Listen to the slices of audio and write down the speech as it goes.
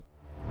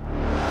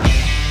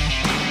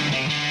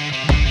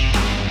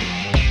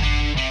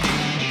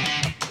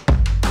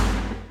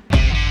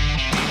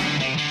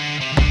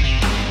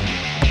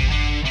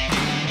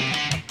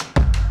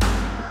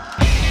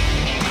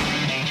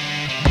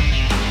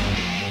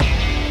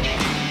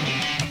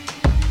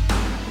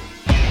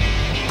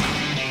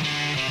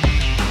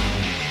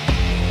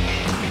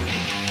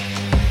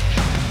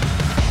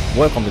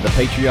Welcome to the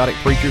Patriotic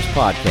Preachers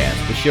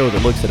Podcast, the show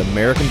that looks at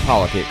American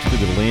politics through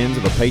the lens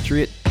of a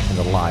patriot and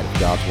the light of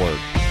God's Word.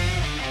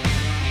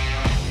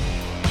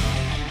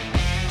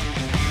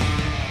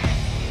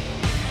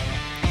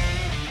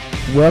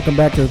 Welcome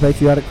back to the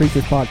Patriotic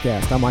Preachers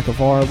Podcast. I'm Michael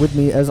Farr. With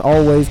me, as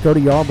always,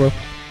 Cody Yarbrough.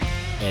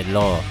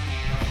 Hello.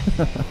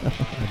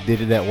 I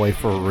did it that way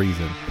for a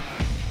reason.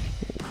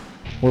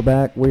 We're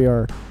back. We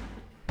are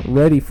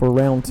ready for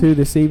round two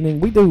this evening.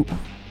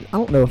 I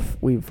don't know if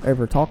we've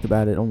ever talked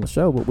about it on the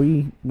show, but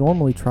we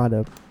normally try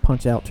to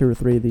punch out 2 or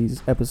 3 of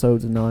these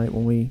episodes a night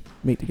when we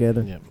meet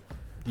together. Yeah,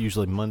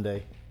 usually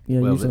Monday.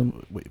 Yeah, well, usually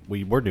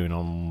we were doing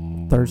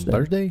on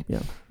Thursday.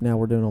 Yeah, now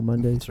we're doing on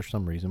Mondays. For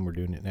some reason, we're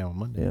doing it now on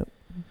Monday. Yeah.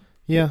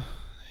 Yeah,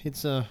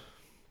 it's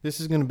this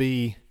is going to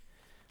be,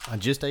 I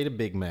just ate a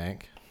Big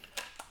Mac.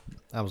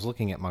 I was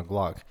looking at my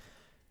Glock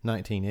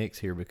 19X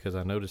here because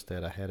I noticed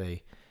that I had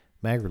a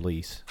mag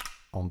release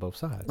on both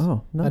sides.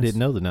 Oh, nice. I didn't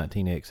know the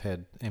 19X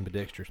had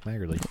ambidextrous mag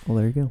release. Well,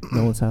 there you go.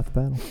 No one's half the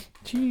battle.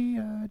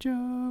 G.I.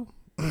 Joe.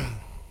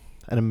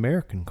 An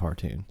American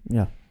cartoon.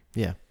 Yeah.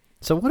 Yeah.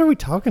 So what are we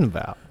talking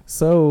about?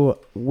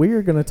 So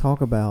we're going to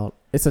talk about,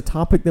 it's a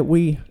topic that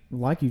we,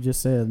 like you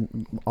just said,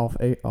 off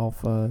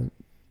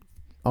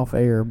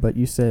air, but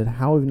you said,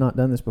 how have we not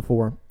done this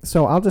before?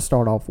 So I'll just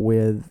start off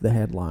with the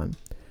headline.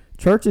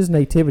 Church's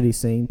nativity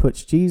scene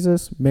puts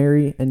Jesus,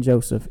 Mary, and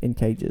Joseph in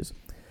cages.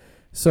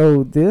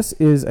 So this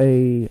is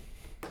a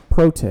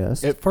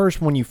protest. At first,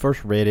 when you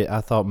first read it,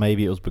 I thought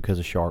maybe it was because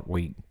of Shark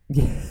Week.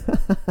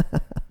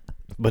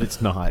 But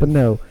it's not. But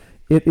no,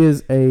 it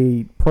is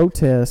a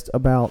protest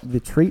about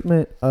the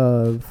treatment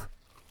of,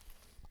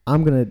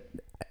 I'm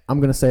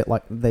gonna say it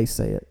like they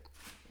say it,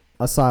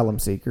 asylum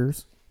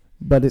seekers.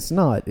 But it's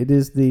not. It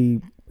is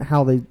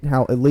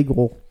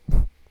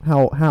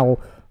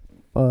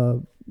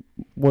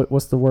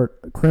what's the word?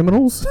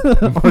 Criminals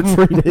are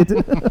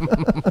treated.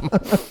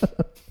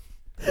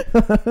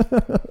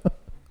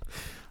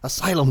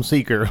 Asylum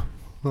seeker.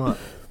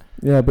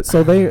 Yeah, but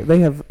so they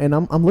have, and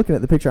I'm looking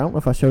at the picture. I don't know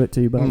if I showed it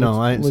to you, but no,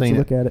 I ain't seen it.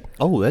 Look at it.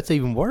 Oh, that's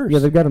even worse. Yeah,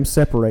 they've got them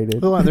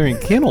separated. Oh, like they're in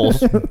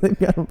kennels. They've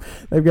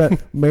got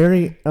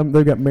Mary.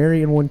 They've got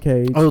Mary in one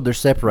cage. Oh, they're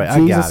separated.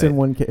 Jesus I got it. in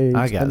one cage.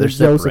 I got it. And They're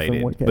Joseph separated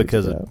in one cage,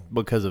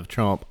 because of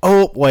Trump.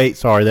 Oh, wait,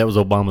 sorry, that was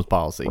Obama's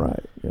policy.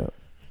 Right. Yeah.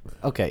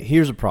 Okay,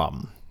 here's a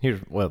problem.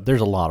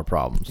 There's a lot of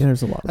problems. Yeah,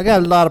 there's a lot. I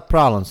got a lot of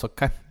problems.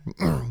 Okay.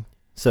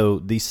 So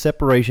the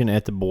separation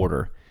at the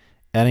border,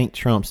 that ain't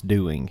Trump's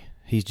doing.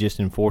 He's just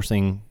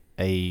enforcing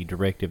a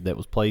directive that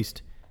was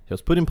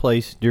put in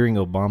place during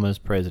Obama's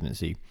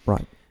presidency.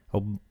 Right.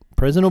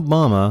 President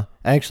Obama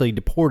actually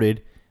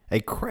deported a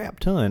crap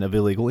ton of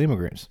illegal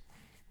immigrants.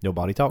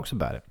 Nobody talks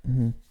about it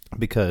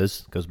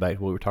because it goes back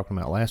to what we were talking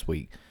about last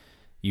week.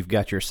 You've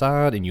got your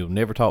side, and you'll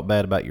never talk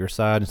bad about your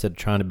side instead of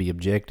trying to be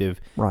objective.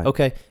 Right.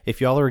 Okay,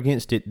 if y'all are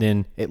against it,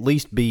 then at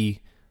least be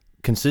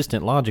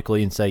consistent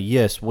logically and say,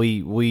 yes,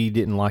 we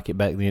didn't like it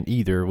back then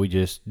either. We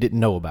just didn't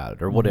know about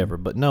it or whatever.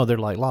 But no, they're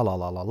like, la, la,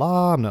 la, la,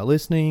 la, I'm not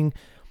listening.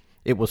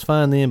 It was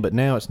fine then, but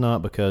now it's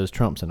not because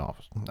Trump's in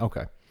office.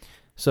 Okay.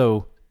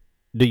 So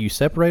do you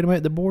separate them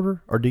at the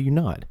border or do you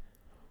not?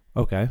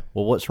 Okay.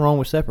 Well, what's wrong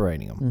with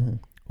separating them?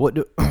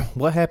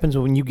 What happens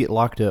when you get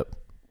locked up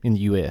in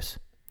the U.S.?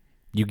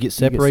 You get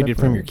separated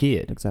from your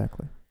kid.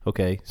 Exactly.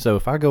 Okay. So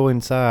if I go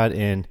inside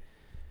and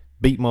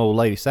beat my old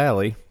lady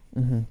Sally,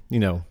 and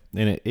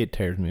it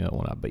tears me up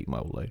when I beat my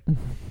old lady.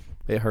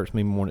 It hurts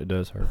me more than it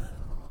does her.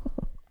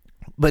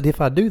 But if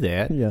I do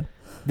that,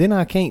 then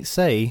I can't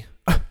say,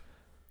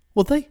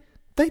 well, they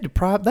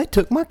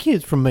took my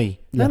kids from me.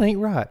 Yeah. That ain't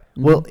right.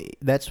 Well,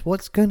 that's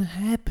what's going to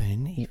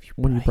happen if you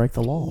break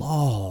the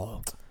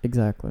law.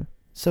 Exactly.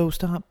 So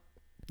stop.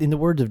 In the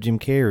words of Jim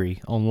Carrey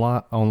on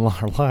Liar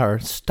Liar,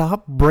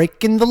 stop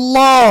breaking the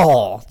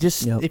law.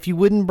 Just if you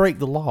wouldn't break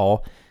the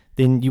law,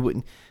 then you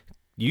wouldn't.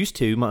 Used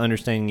to, my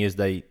understanding is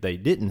they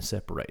didn't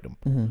separate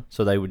them.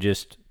 So they would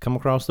just come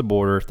across the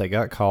border. If they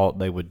got caught,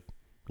 they would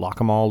lock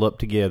them all up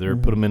together,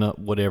 put them in a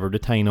whatever,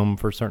 detain them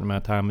for a certain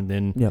amount of time, and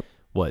then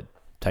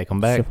take them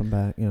back. Ship them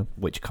back,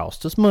 which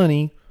costs us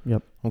money.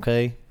 Yep.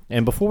 Okay.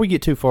 And before we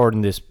get too far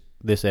in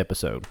this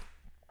episode,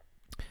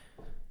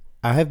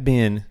 I have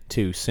been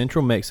to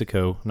central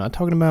Mexico. I'm not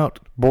talking about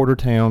border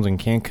towns and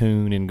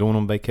Cancun and going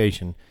on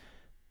vacation.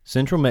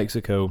 Central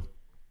Mexico,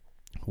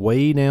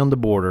 way down the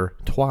border,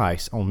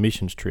 twice on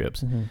missions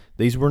trips.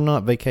 These were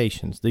not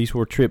vacations. These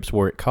were trips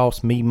where it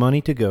cost me money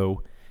to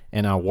go,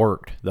 and I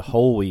worked the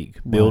whole week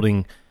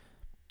building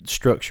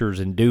structures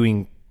and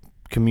doing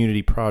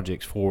community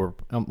projects for,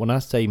 when I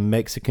say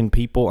Mexican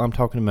people, I'm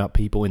talking about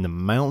people in the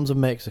mountains of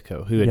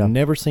Mexico who had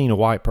never seen a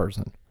white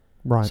person.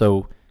 Right.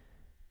 So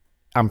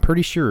I'm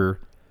pretty sure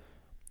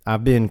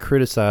I've been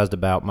criticized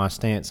about my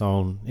stance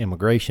on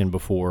immigration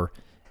before,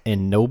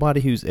 and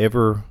nobody who's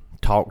ever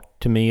talked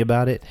to me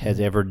about it has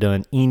ever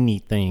done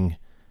anything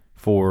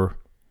for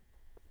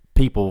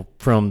people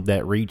from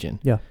that region.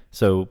 Yeah.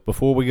 So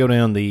before we go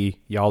down the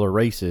y'all are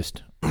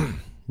racist,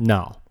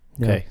 no.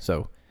 Okay,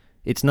 so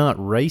it's not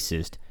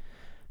racist.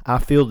 I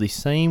feel the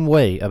same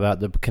way about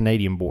the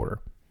Canadian border.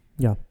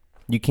 Yeah.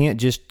 You can't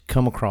just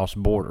come across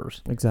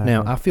borders. Exactly.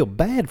 Now, I feel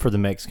bad for the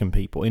Mexican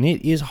people, and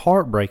it is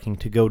heartbreaking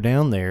to go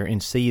down there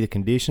and see the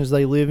conditions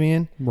they live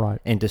in, Right.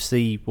 and to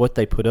see what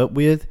they put up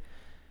with.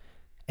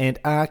 And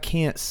I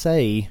can't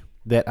say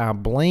that I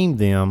blame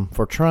them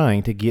for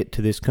trying to get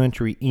to this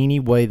country any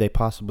way they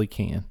possibly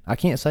can. I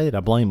can't say that I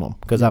blame them,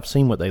 because I've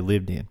seen what they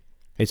lived in.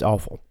 It's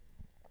awful.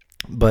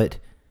 But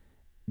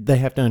they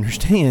have to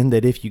understand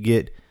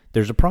that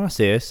there's a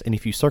process, and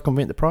if you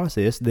circumvent the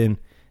process, then,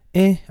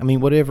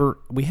 whatever.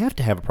 We have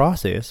to have a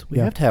process. We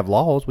have to have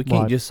laws. We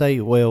can't just say,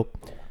 well,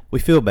 we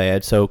feel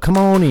bad, so come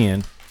on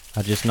in.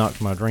 I just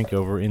knocked my drink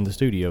over in the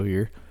studio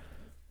here.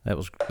 That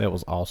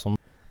was awesome.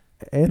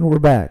 And we're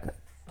back.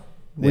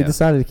 We Yeah.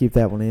 decided to keep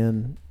that one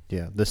in.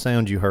 Yeah, the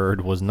sound you heard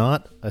was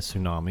not a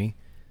tsunami.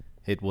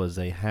 It was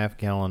a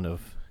half-gallon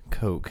of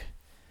Coke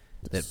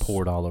that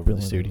poured all over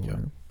the Spilling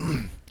studio.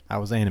 everywhere. I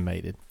was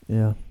animated.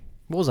 Yeah.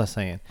 What was I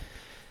saying?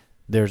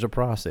 There's a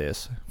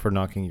process for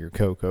knocking your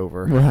Coke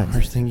over. Right.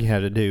 First thing you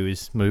have to do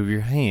is move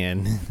your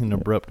hand in an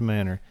abrupt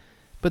manner.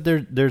 But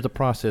there's a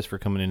process for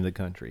coming into the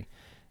country.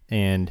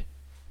 And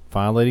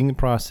violating the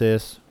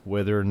process,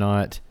 whether or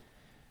not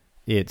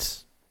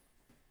it's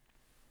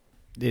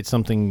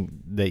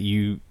something that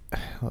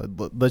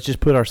let's just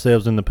put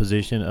ourselves in the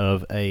position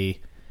of a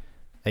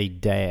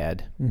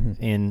dad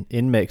Mm-hmm.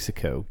 in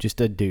Mexico,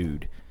 just a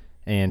dude,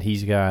 and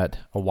he's got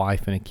a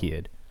wife and a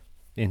kid,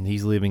 and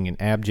he's living in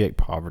abject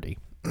poverty.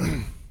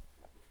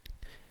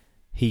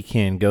 He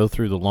can go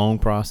through the long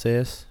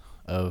process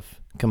of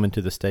coming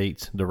to the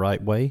States the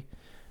right way,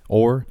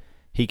 or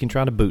he can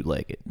try to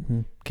bootleg it.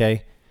 Mm-hmm.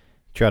 Okay?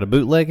 Try to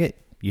bootleg it,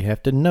 you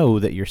have to know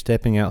that you're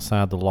stepping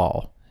outside the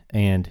law,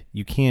 and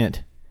you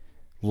can't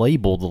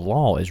label the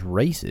law as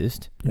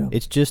racist. Yeah.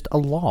 It's just a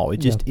law. It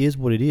just is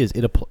what it is.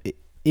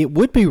 It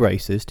would be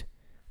racist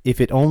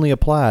if it only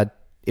applied,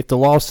 if the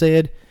law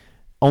said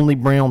only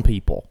brown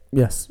people.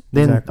 Yes.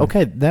 Then, exactly.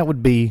 okay, that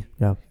would be,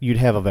 Yeah. you'd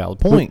have a valid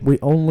point. We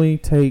only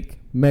take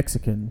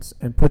Mexicans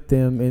and put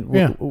them in.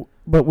 Yeah.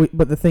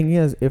 But the thing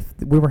is, if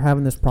we were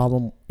having this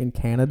problem in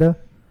Canada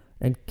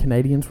and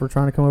Canadians were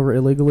trying to come over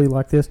illegally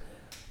like this,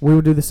 we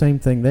would do the same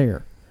thing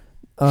there.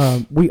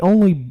 We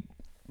only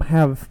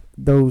have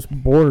those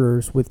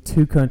borders with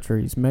two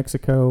countries,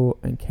 Mexico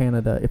and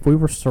Canada. If we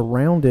were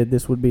surrounded,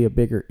 this would be a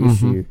bigger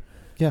issue.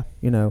 Yeah.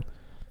 You know.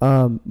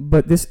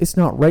 But it's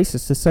not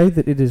racist. To say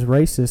that it is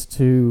racist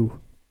to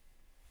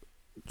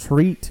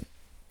treat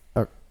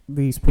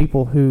these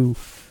people who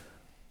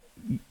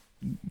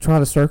try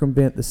to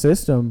circumvent the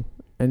system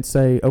and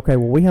say, okay,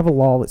 well, we have a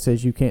law that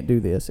says you can't do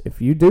this.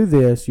 If you do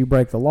this, you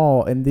break the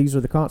law, and these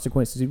are the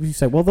consequences. If you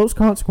say, well, those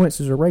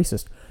consequences are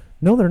racist.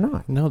 No, they're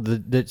not. No,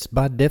 that's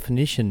by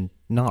definition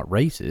not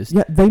racist.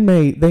 Yeah, they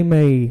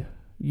may.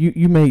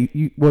 You might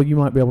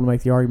be able to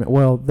make the argument.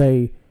 Well,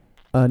 they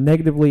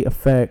negatively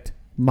affect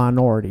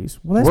minorities.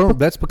 Well,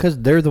 That's because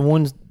they're the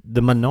ones.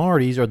 The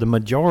minorities are the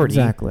majority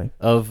exactly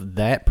of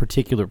that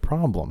particular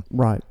problem.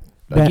 right.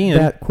 Again,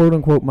 That quote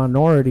unquote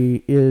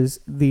minority is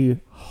the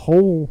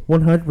whole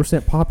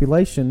 100%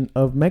 population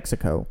of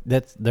Mexico.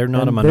 they're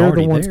not And a minority.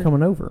 They're the ones there.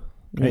 coming over.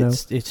 You know?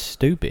 It's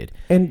stupid.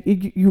 And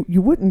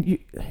you wouldn't.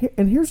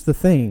 And here's the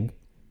thing: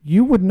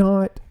 you would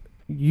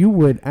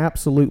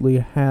absolutely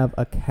have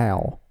a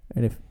cow,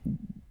 and if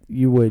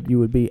you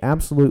would be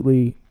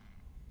absolutely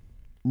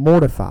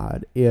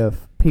mortified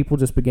if people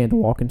just began to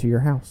walk into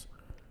your house.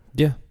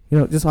 Yeah. You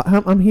know, just like,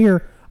 I'm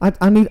here.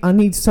 I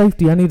need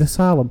safety. I need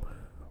asylum.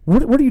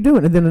 What are you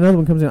doing? And then another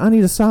one comes in. I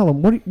need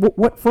asylum.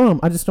 What from?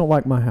 I just don't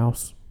like my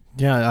house.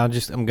 Yeah. I'm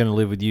going to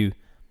live with you.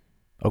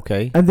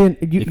 Okay. And then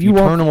If you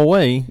turn them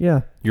away,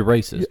 yeah. you're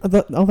racist.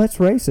 That's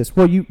racist.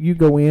 Well, you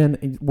go in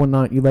and one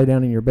night, you lay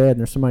down in your bed, and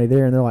there's somebody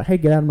there, and they're like, "Hey,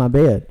 get out of my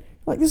bed!"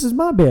 Like, this is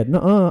my bed.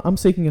 Nuh-uh, I'm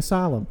seeking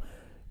asylum.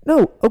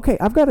 No, okay,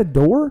 I've got a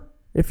door.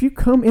 If you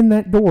come in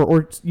that door,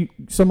 or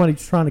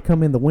somebody's trying to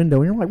come in the window,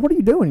 and you're like, "What are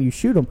you doing?" You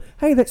shoot them.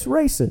 Hey, that's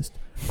racist.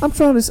 I'm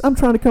trying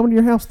to come into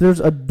your house. There's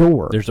a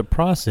door. There's a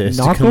process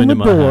Knock to come on into the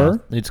my door. house.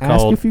 It's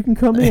ask called. if you can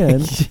come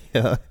in,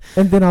 Yeah.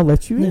 and then I'll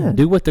let you in.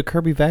 Do what the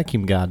Kirby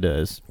vacuum guy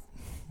does.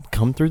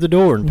 Come through the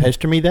door and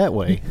pester me that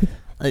way.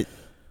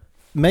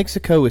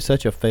 Mexico is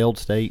such a failed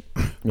state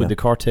with the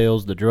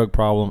cartels, the drug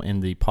problem,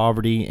 and the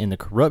poverty and the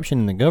corruption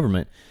in the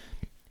government.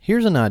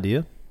 Here's an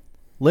idea.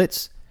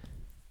 Let's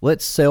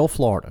sell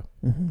Florida.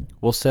 Mm-hmm.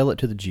 We'll sell it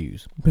to the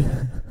Jews.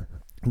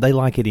 They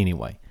like it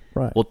anyway.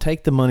 Right. We'll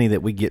take the money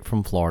that we get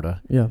from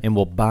Florida and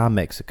we'll buy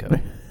Mexico.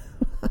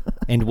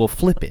 And we'll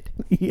flip it.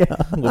 Yeah.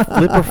 We'll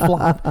flip or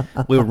flop.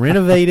 We'll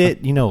renovate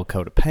it, a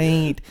coat of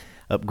paint,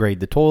 upgrade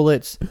the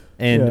toilets,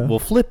 and we'll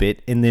flip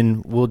it, and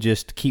then we'll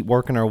just keep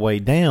working our way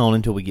down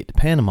until we get to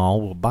Panama.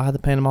 We'll buy the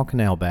Panama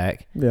Canal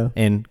back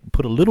and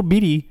put a little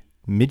bitty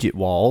midget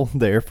wall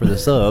there for the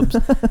subs,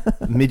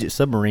 midget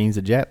submarines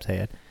the Japs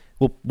had.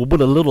 We'll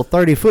put a little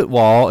 30-foot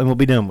wall, and we'll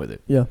be done with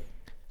it. Yeah.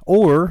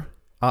 Or,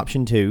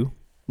 option 2,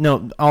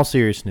 no, all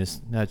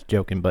seriousness, not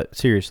joking, but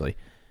seriously,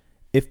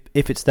 if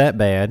it's that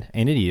bad,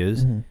 and it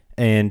is,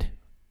 and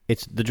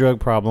it's the drug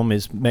problem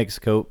is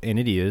Mexico, and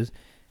it is,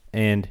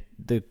 and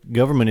the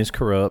government is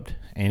corrupt,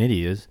 and it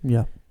is,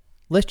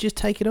 let's just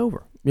take it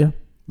over. Yeah.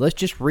 Let's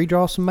just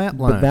redraw some map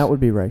lines. But that would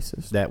be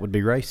racist. That would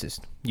be racist.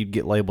 You'd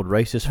get labeled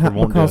racist for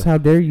wanting Because to. how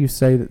dare you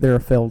say that they're a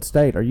failed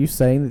state? Are you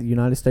saying that the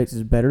United States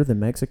is better than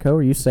Mexico?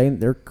 Are you saying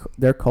that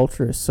their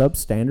culture is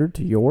substandard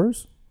to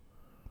yours?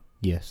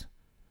 Yes.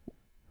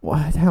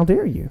 What? How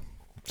dare you?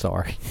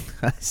 Sorry.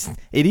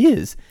 It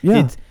is.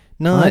 Yeah. It's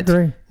not, I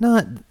agree.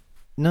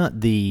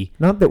 Not the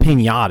Not that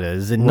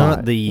pinatas and not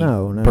Right. the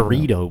No.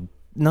 burrito.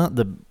 Not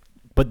the,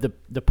 but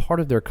the part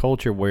of their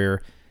culture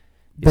where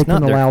they it's not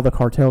can their, allow the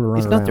cartel to run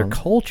it's around. not their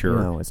culture.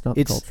 No, it's not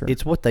the It's culture.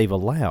 it's what they've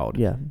allowed.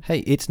 Yeah. Hey,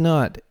 it's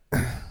not.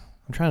 I'm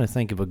trying to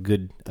think of a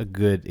good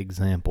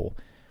example.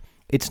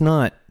 It's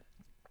not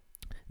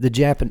the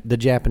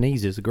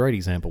Japanese is a great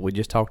example. We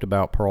just talked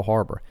about Pearl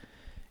Harbor.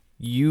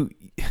 You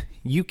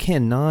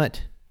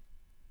cannot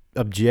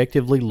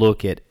objectively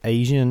look at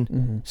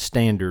Asian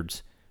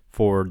standards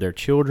for their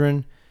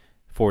children,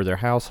 for their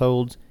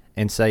households,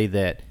 and say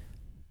that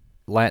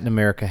Latin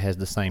America has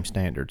the same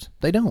standards.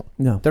 They don't.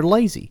 No. They're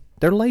lazy.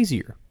 They're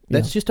lazier.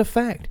 That's Yeah. just a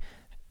fact.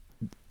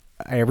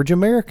 Average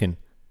American,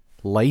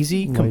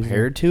 lazy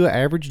compared to an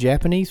average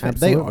Japanese family.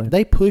 Absolutely.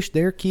 They push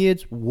their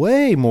kids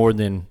way more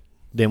than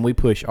we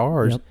push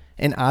ours, Yep.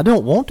 and I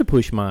don't want to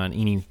push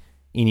mine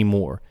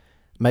anymore.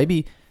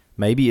 Maybe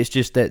it's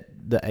just that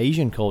the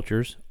Asian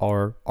cultures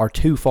are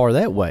too far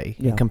that way,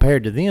 Yeah. and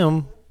compared to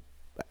them,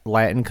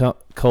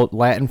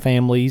 Latin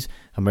families,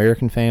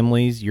 American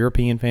families,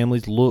 European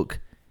families look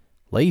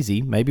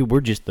lazy. Maybe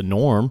we're just the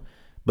norm,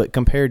 but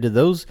compared to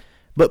those,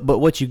 but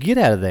what you get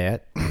out of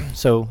that,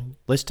 so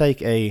let's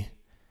take an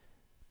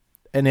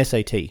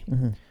SAT.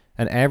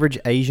 An average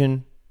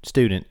Asian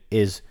student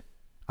is,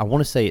 I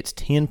want to say it's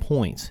 10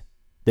 points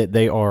that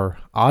they are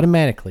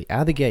automatically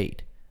out of the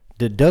gate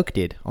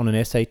deducted on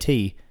an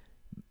SAT.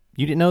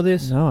 You didn't know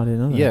this? No, I didn't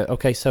know that. Yeah,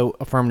 okay, so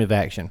affirmative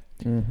action.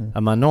 Mm-hmm.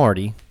 A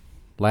minority,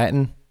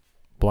 Latin,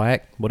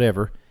 black,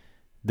 whatever,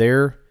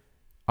 they're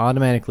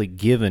automatically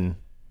given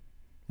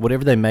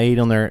whatever they made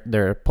on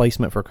their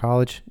placement for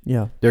college,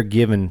 Yeah. they're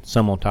given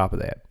some on top of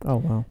that. Oh,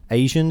 wow.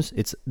 Asians,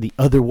 it's the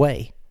other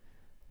way.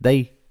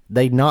 They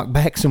knock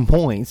back some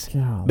points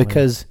Golly.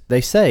 because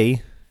they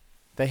say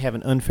they have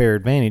an unfair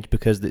advantage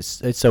because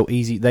it's so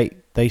easy.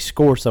 They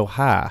score so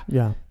high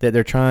Yeah. that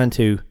they're trying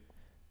to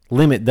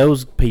limit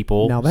those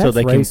people Now so that's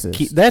they racist. can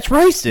keep. That's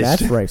racist.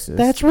 That's racist.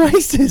 That's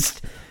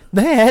racist.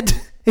 That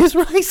is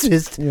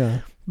racist. Yeah.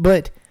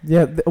 But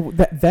Yeah,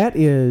 that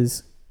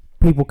is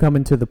people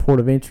coming to the port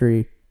of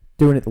entry,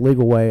 doing it the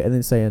legal way, and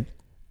then saying,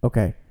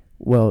 "Okay,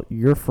 well,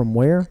 you're from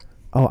where?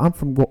 Oh, I'm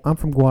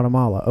from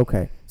Guatemala.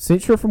 Okay,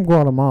 since you're from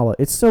Guatemala,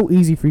 it's so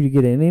easy for you to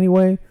get in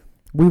anyway.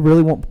 We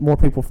really want more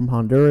people from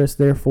Honduras.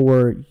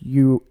 Therefore,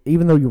 you,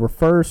 even though you were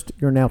first,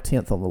 you're now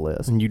 10th on the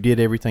list. and you did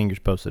everything you're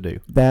supposed to do.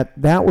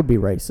 That would be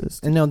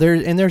racist. And no,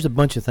 there's a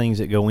bunch of things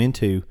that go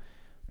into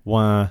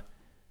why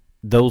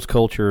those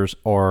cultures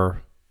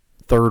are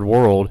third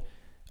world.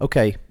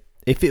 Okay,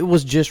 if it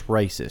was just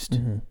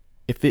racist,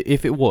 if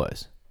it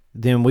was,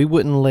 then we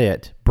wouldn't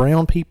let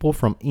brown people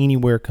from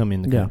anywhere come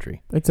in the Yeah,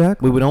 country.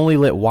 exactly. We would only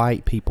let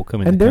white people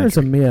come in And the there's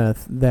a country.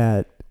 myth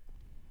that.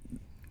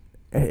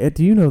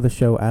 Do you know the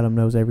show Adam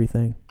Knows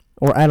Everything?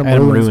 Or Adam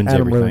Ruins Ruins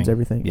Everything.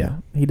 Everything. Yeah.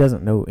 He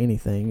doesn't know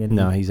anything. And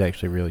No, he he's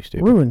actually really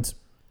stupid. ruins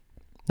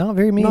Not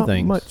very many not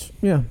things. much.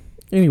 Yeah.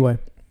 Anyway,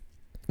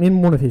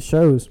 in one of his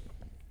shows,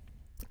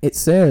 it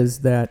says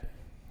that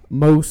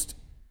most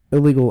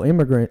illegal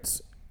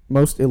immigrants who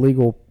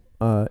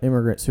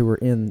are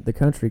in the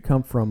country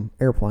come from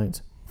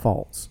airplanes.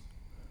 False.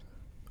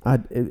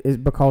 It's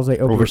because they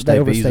overstay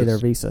visas. their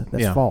visa.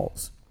 That's Yeah.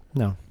 false.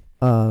 No.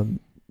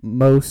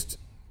 Most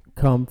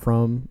come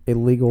from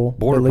illegally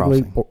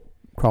crossing.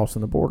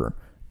 crossing the border.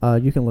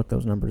 You can look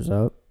those numbers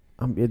up.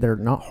 They're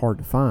not hard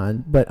to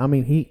find, but I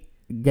mean, he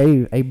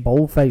gave a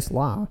bold-faced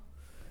lie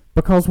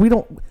because we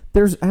don't.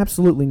 There's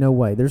absolutely no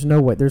way. There's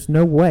no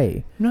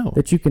way No.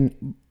 that you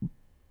can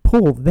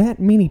pull that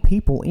many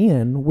people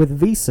in with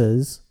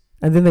visas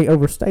and then they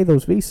overstay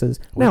those visas.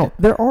 Now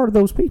there are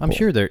those people. I'm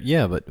sure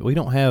but we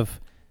don't have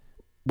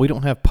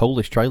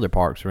Polish trailer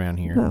parks around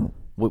here. No.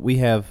 We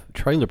have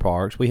trailer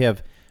parks. We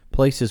have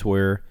places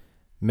where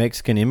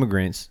Mexican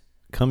immigrants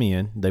come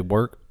in. They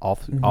work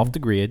off the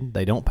grid.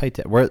 They don't pay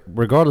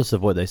regardless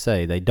of what they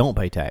say. They don't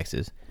pay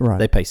taxes. Right.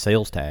 They pay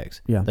sales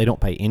tax. Yeah. They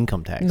don't pay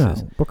income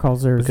taxes No,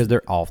 because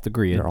they're off the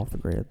grid. they're off the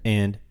grid.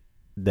 And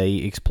they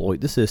exploit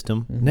the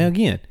system. Now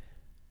again,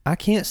 I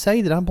can't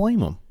say that I blame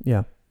them.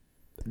 Yeah.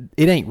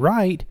 It ain't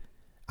right.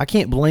 I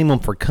can't blame them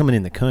for coming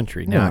in the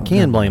country. Now, I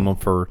can blame them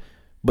for,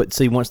 but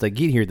see, once they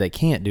get here, they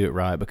can't do it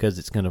right because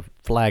it's going to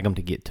flag them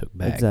to get took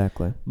back.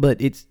 Exactly. But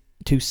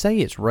to say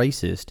it's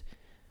racist,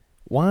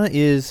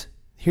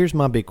 here's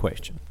my big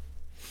question.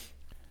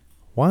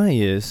 Why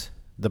is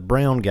the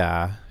brown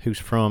guy who's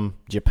from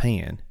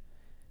Japan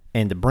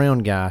and the brown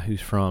guy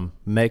who's from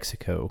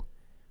Mexico,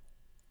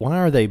 why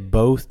are they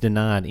both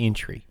denied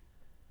entry?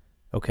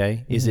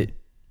 Okay? Is it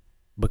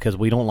because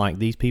we don't like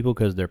these people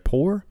because they're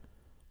poor?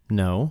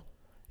 No.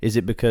 Is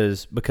it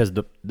because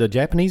the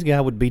Japanese guy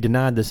would be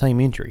denied the same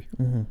entry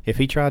if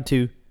he tried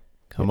to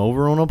come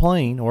over on a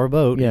plane or a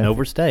boat Yeah. and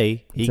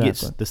overstay, he gets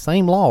Exactly. the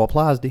same law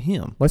applies to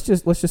him. Let's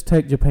just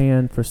take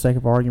Japan for sake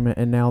of argument,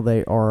 and now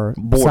they are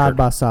Bordered. side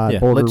by side, Yeah,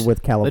 bordered let's-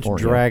 with California.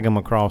 Let's drag them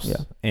across Yeah.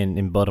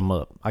 and butt them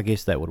up. I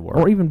guess that would work.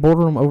 Or even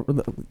border them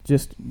over.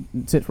 Just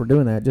since we're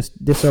doing that,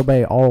 just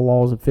disobey all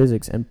laws of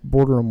physics and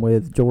border them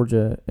with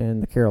Georgia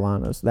and the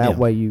Carolinas. That Yeah.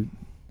 way, you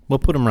We'll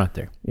put them right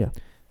there. Yeah.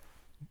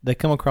 They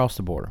come across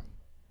the border.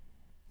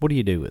 What do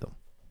you do with them?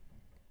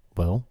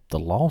 Well, the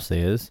law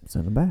says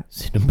send them back.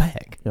 send them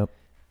back. Yep.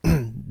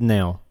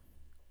 Now,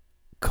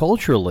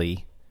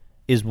 culturally,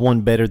 is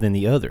one better than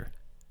the other?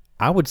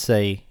 I would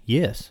say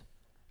yes.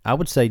 I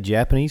would say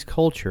Japanese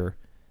culture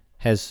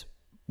has.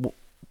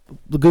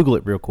 Google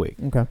it real quick.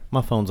 Okay.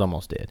 My phone's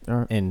almost dead. All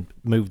right. And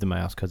move the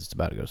mouse because it's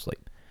about to go to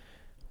sleep.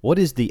 What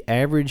is the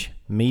average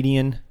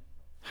median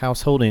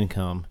household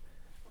income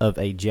of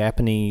a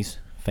Japanese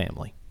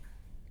family?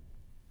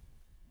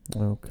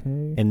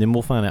 Okay. And then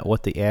we'll find out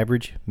what the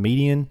average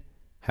median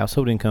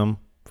household income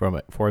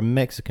for a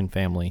Mexican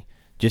family,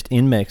 just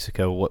in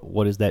Mexico,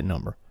 what is that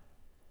number?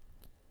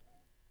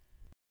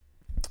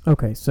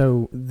 Okay.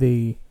 So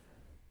the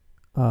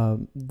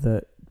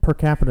per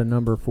capita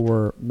number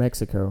for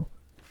Mexico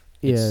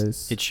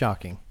is It's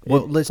shocking.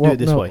 Well, let's do it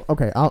this way.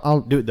 Okay. I'll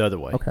Do it the other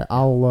way. Okay.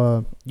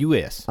 I'll.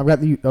 U.S. I've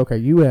got the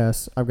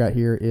U.S. I've got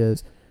here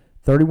is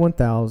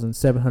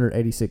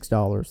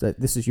 $31,786.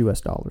 This is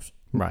U.S. dollars.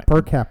 Right.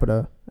 Per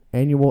capita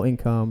annual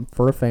income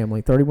for a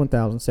family,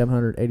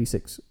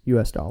 $31,786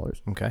 U.S.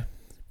 dollars. Okay.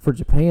 For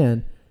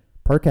Japan,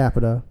 per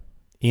capita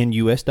In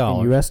U.S.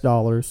 dollars. in U.S.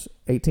 dollars,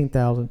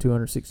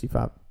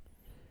 $18,265.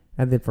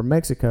 And then for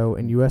Mexico,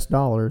 in U.S.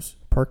 dollars,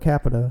 per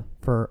capita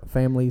for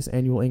families'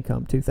 annual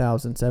income,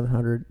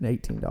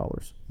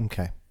 $2,718.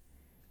 Okay.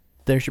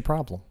 There's your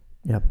problem.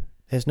 Yep.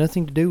 Has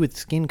nothing to do with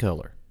skin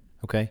color.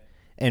 Okay.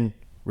 And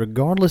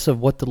regardless of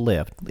what the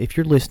left, if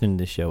you're listening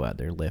to this show out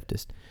there,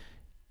 leftist,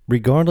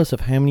 regardless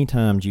of how many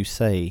times you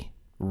say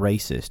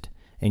racist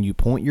and you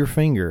point your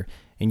finger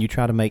and you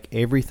try to make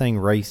everything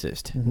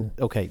racist,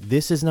 okay,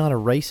 this is not a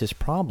racist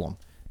problem.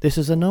 This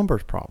is a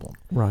numbers problem.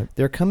 Right.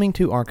 They're coming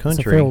to our It's a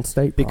country failed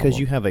state because problem.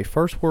 you have a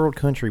first world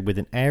country with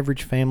an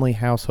average family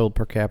household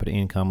per capita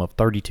income of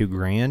 32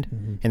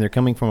 grand, and they're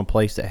coming from a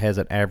place that has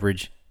an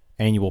average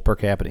annual per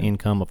capita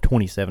income of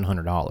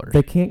 $2,700.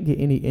 They can't get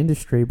any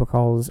industry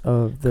because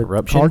of the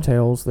Corruption?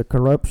 cartels, the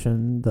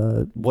corruption,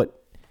 the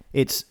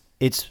It's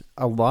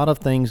a lot of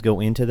things go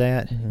into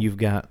that. You've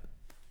got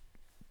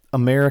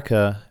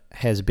America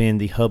has been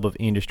the hub of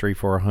industry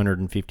for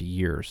 150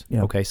 years.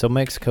 Yeah. Okay, so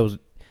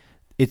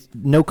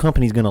no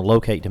company's going to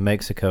locate to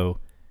Mexico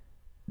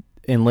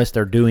unless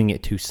they're doing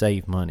it to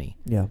save money.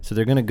 yeah. So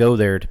they're going to go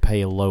there to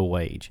pay a low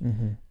wage.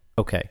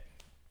 Okay.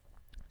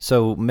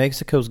 So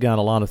Mexico's got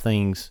a lot of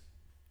things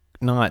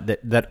not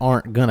that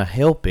aren't going to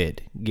help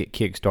it get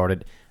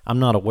kickstarted. I'm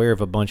not aware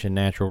of a bunch of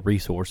natural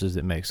resources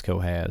that Mexico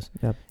has.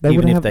 Yeah, they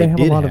Even would if have. they They have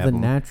a did lot of have the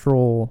them.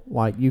 natural,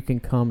 like you can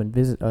come and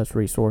visit us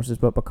resources,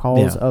 but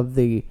because Yeah. of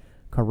the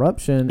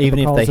corruption, Even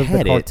if because they of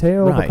had the it,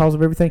 cartel, right. because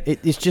of everything,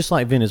 It's just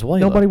like Venezuela.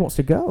 nobody wants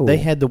to go. They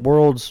had the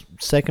world's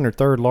second or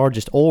third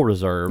largest oil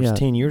reserves Yeah.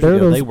 10 years There are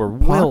ago. those They were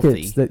pockets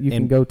wealthy. that you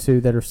can and go to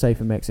that are safe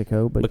in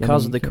Mexico, but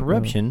because you of the can't go.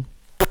 corruption,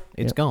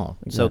 it's Yep, gone.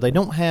 So exactly. they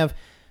don't have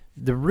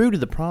the root of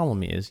the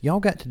problem is y'all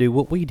got to do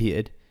what we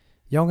did.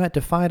 Y'all got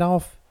to fight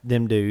off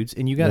them dudes,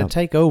 and you got to Yep.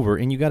 take over,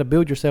 and you got to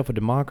build yourself a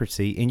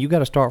democracy, and you got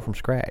to start from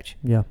scratch.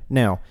 Yeah.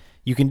 Now,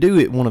 you can do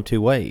it one of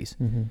two ways.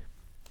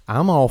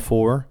 I'm all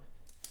for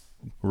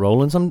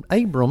rolling some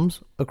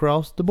Abrams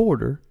across the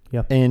border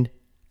Yep. and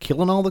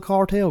killing all the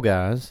cartel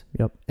guys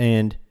Yep.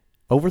 and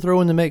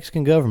overthrowing the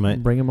Mexican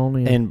government Bring them on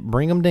in. and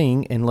bring them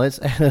ding and let's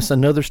add us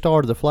another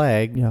star to the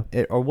flag Yeah.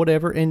 or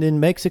whatever. And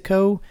in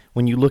Mexico,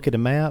 when you look at a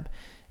map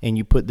and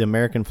you put the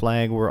American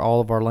flag where all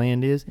of our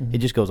land is, it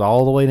just goes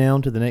all the way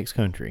down to the next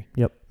country.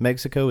 Yep.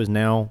 Mexico is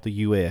now the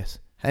U.S.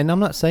 And I'm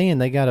not saying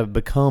they got to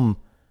become,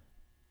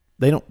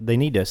 they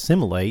need to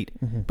assimilate,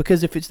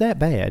 because if it's that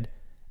bad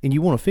and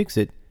you want to fix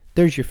it,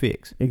 there's your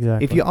fix.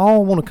 Exactly. If you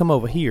all want to come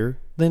over here,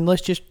 then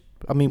let's just,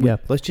 Yeah.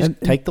 let's just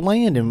And- take the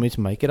land and let's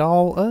make it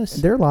all us.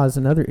 There lies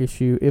another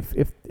issue. If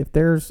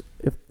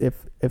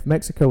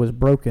Mexico is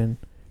broken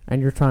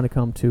and you're trying to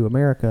come to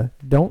America,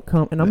 don't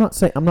come. And I'm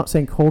not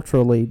saying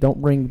culturally,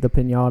 don't bring the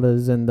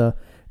piñatas and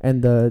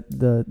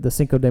the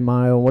Cinco de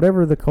Mayo,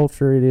 whatever the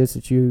culture it is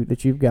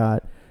that you've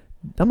got.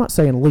 I'm not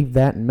saying leave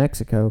that in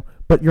Mexico,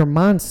 but your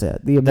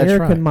mindset, the That's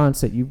American right.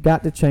 mindset, you've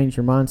got to change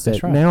your mindset.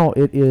 That's right. Now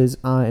it is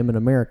I am an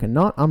American,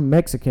 not I'm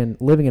Mexican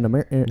living in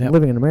America. Yep.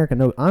 Living in America.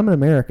 No, I'm an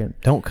American.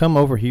 Don't come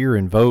over here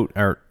and vote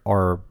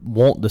or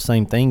want the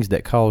same things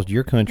that caused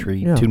your country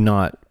Yeah. to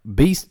not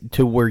be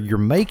to where you're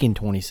making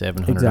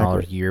 $2,700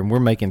 Exactly. a year and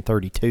we're making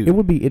 $32. It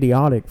would be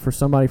idiotic for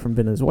somebody from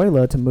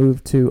Venezuela to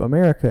move to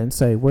America and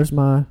say, "Where's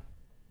my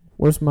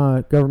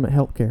government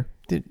health care?"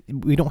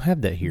 We don't have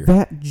that here.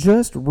 That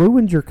just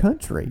ruined your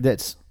country.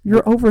 That's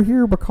You're over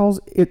here because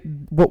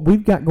what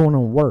we've got going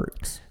on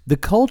works. the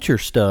culture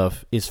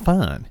stuff is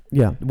fine.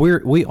 Yeah.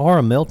 We are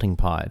a melting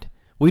pot.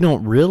 We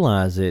don't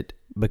realize it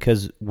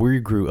because we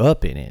grew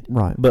up in it.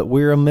 Right. But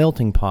we're a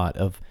melting pot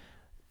of.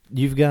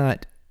 You've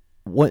got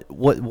what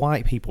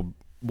white people,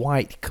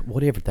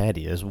 whatever that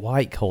is,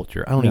 white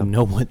culture. I don't even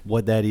know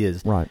what that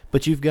is. Right.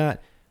 But you've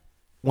got,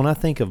 when I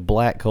think of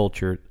black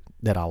culture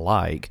that I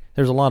like,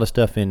 there's a lot of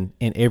stuff in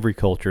every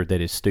culture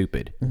that is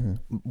stupid.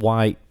 Mm-hmm.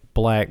 White,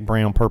 black,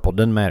 brown, purple,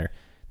 doesn't matter.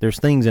 There's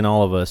things in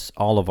all of us,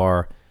 all of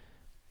our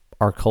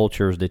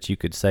cultures that you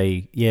could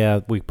say, yeah,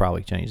 we could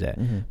probably change that.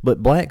 Mm-hmm.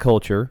 But black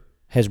culture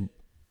has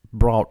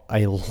brought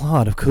a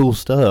lot of cool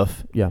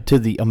stuff to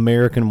the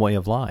American way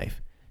of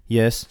life.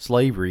 Yes,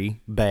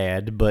 slavery,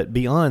 bad, but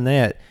beyond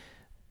that,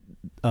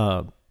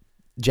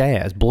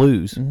 jazz,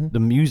 blues, the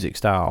music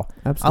style.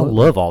 Absolutely.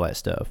 I love all that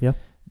stuff. Yeah.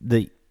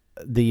 The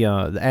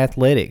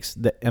athletics.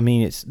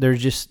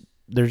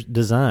 There's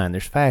design,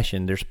 there's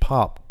fashion, there's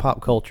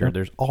pop culture,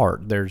 there's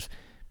art, there's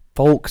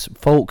folk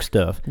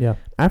stuff. Yeah.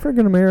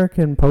 African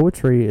American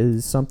poetry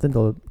is something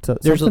to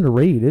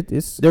read.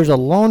 There's a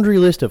laundry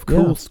list of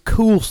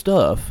cool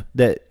stuff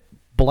that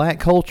black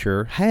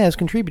culture has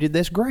contributed.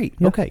 That's great.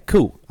 Yeah. Okay,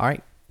 cool. All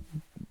right.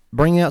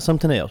 Bring out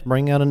something else.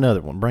 Bring out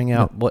another one. Bring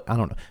out I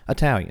don't know.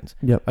 Italians.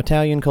 Yep.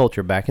 Italian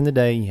culture. Back in the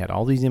day, you had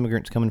all these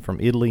immigrants coming from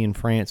Italy and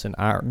France and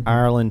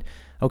Ireland.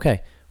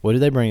 Okay, what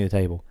did they bring to the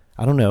table?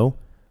 I don't know.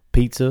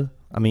 Pizza.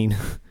 I mean,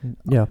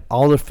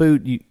 all the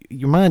food.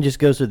 Your mind just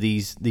goes to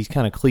these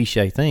kind of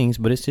cliche things,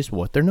 but it's just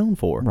what they're known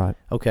for. Right.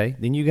 Okay.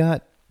 Then you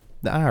got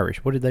the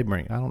Irish. What did they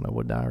bring? I don't know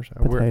what the Irish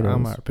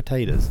are.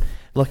 Potatoes.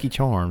 Lucky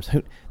Charms.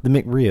 The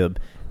McRib.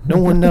 No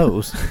one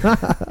knows.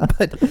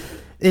 But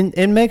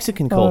in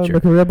Mexican culture.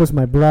 McRib was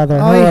my brother.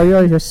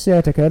 You're just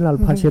sick, okay? And I'll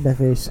punch you in the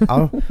face.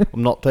 I'm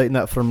not taking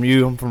that from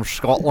you. I'm from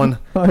Scotland.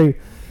 Hey,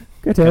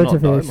 get out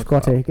of here,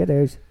 Scotty. Get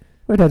out.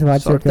 We don't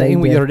want Start thinking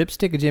with your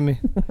lipstick, Jimmy.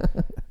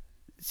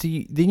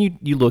 See, then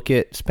you look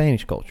at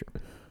Spanish culture.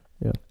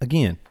 Yeah.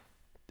 Again,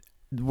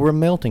 we're a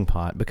melting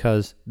pot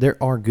because there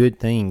are good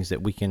things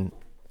that we can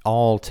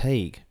all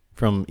take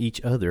from each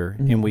other,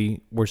 and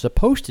we're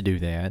supposed to do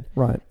that.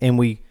 Right. And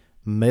we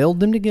meld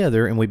them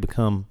together, and we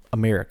become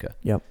America.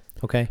 Yep.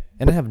 Okay?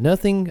 And I have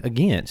nothing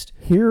against.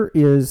 Here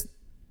is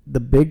the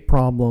big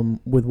problem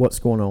with what's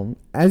going on.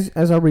 As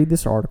I read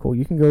this article,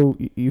 you can go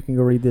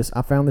read this.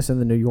 I found this in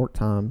the New York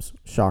Times.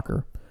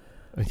 Shocker.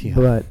 Yeah.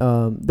 But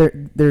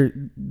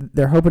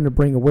they're hoping to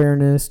bring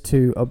awareness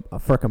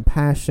for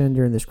compassion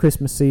during this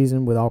Christmas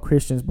season with all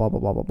Christians. Blah blah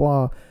blah blah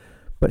blah.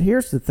 But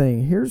here's the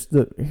thing. Here's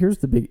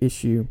the big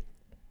issue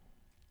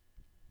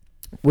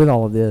with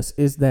all of this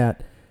is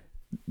that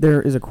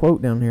there is a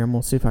quote down here. I'm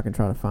gonna see if I can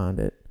try to find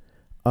it.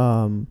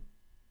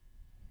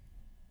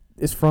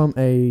 It's from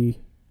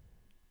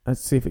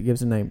let's see if it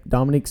gives a name.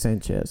 Dominique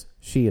Sanchez.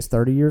 She is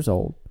 30 years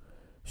old.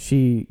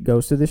 She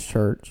goes to this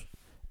church.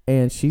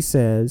 And she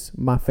says,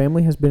 my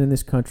family has been in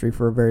this country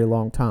for a very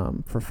long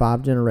time, for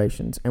 5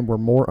 generations, and we're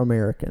more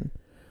American.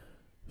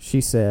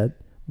 She said,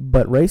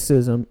 but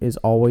racism is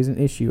always an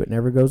issue. It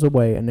never goes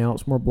away, and now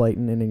it's more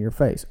blatant and in your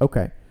face.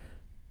 Okay.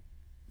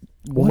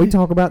 When we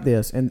talk about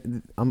this,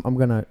 and I'm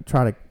going to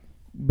try to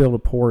build a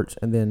porch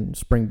and then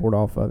springboard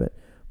off of it,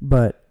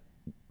 but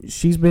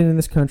she's been in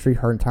this country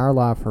her entire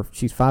life.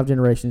 She's 5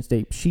 generations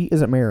deep. She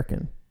is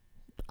American.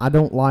 I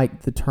don't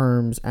like the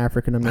terms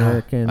African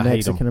American,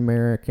 Mexican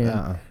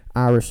American,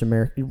 Irish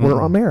American. We're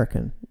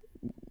American.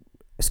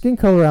 Skin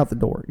color out the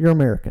door. You're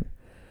American.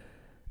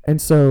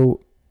 And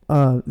so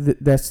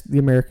that's the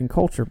American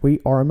culture.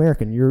 We are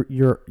American.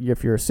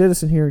 If you're a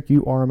citizen here,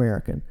 you are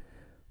American.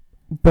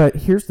 But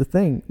here's the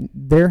thing.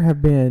 There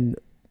have been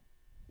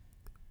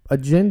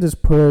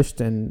agendas pushed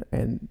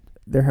and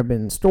there have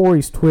been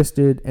stories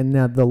twisted, and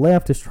now the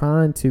left is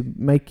trying to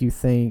make you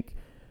think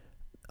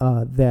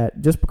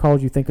that just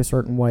because you think a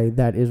certain way,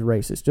 that is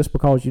racist. Just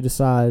because you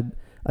decide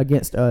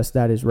against us,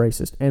 that is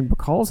racist. And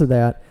because of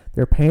that,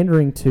 they're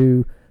pandering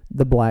to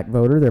the black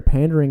voter. They're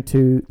pandering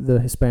to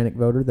the Hispanic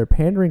voter. They're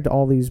pandering to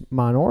all these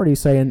minorities,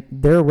 saying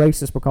they're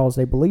racist because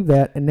they believe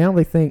that. And now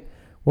they think,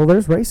 well,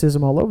 there's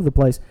racism all over the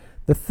place.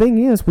 The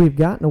thing is, we've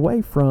gotten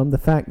away from the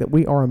fact that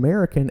we are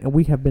American, and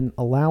we have been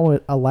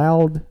allowed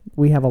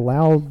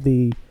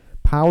the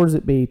powers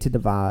that be to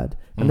divide,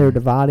 and they're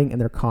dividing and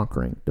they're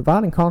conquering.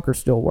 Divide and conquer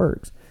still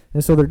works.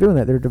 And so they're doing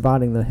that. They're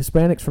dividing the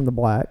Hispanics from the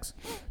blacks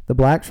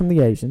from the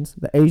Asians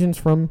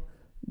from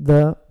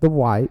the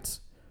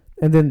whites,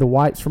 and then the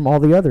whites from all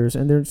the others.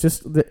 And there's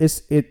just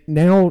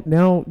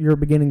now you're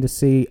beginning to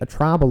see a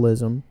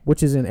tribalism,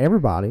 which is in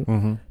everybody,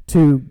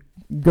 to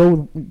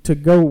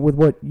go with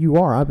what you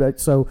are.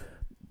 So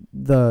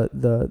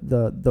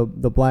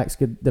the blacks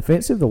get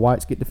defensive, the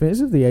whites get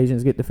defensive, the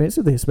Asians get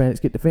defensive, the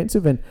Hispanics get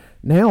defensive, and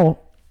now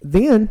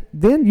then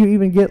you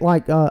even get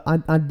like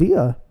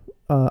idea.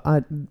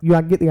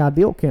 You get the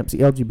ideal camps. The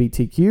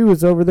LGBTQ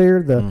is over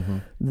there.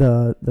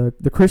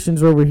 The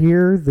Christians are over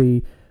here.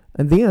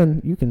 And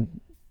then you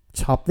can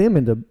chop them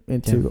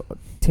into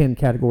 10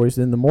 categories.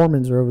 Then the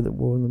Mormons are over the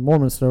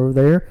Mormons are over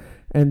there,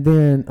 and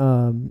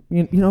then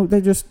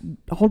they just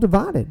all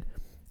divided.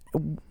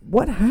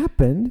 What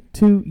happened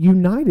to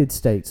United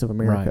States of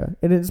America? Right.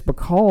 And it's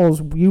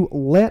because you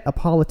let a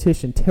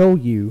politician tell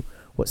you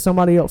what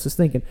somebody else is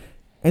thinking.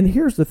 And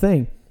here's the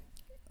thing.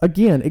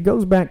 Again, it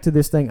goes back to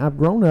this thing. I've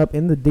grown up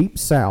in the Deep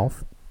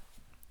South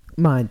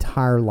my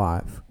entire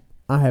life.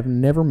 I have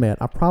never met,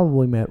 I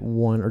probably met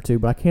one or two,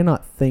 but I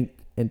cannot think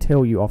and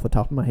tell you off the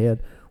top of my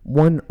head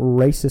one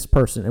racist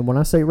person. And when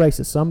I say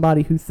racist,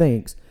 somebody who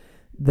thinks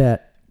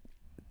that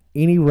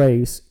any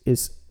race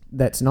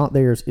that's not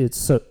theirs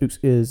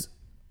is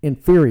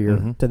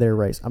inferior to their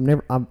race.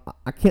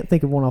 I can't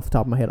think of one off the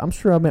top of my head. I'm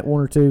sure I met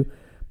one or two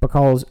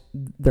because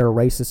there are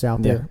racists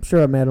out there. I'm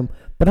sure I met them,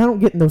 but I don't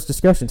get in those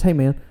discussions. Hey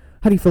man,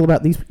 how do you feel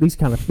about these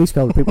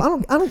colored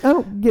people? I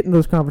don't get in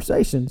those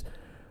conversations.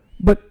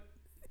 But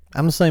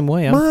I'm the same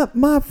way.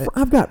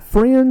 I've got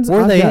friends.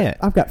 Where are they at?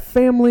 I've got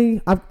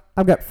family.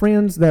 I've got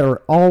friends that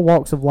are all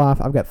walks of life.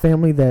 I've got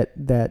family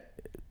that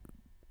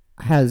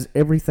has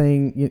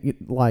everything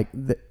like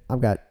that. I've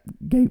got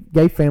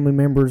gay family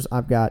members.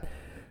 I've got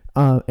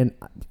and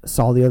I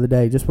saw the other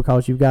day, just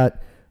because you've got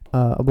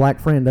a black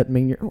friend doesn't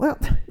mean you're, well,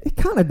 it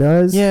kind of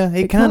does. Yeah,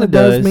 it kind of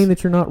does mean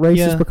that you're not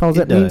racist, because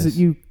that means that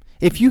you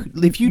if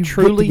you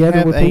truly have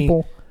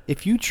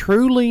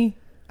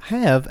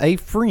a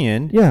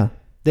friend,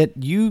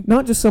 that you,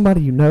 not just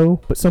somebody you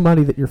know, but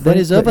somebody that you're that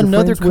is of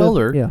another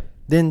color, with,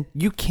 then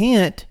you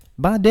can't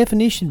by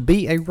definition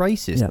be a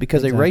racist,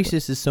 because exactly. a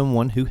racist is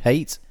someone who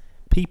hates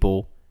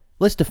people.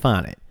 Let's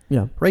define it.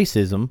 Yeah.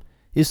 Racism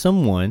is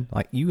someone,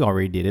 like you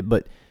already did it,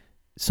 but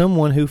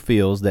someone who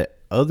feels that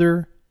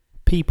other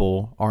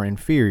people are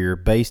inferior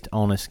based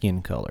on a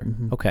skin color.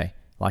 Mm-hmm. Okay,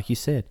 like you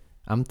said,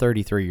 I'm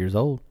 33 years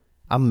old.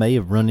 I may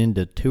have run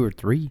into 2 or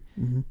 3.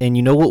 Mm-hmm. And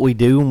you know what we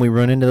do when we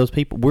run into those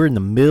people? We're in the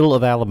middle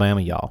of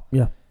Alabama, y'all.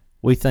 Yeah.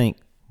 We think,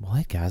 well,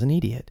 that guy's an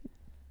idiot.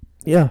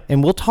 Yeah.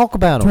 And we'll talk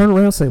about him. Turn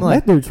around and say, well,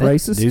 that dude's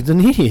racist. Dude's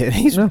an idiot.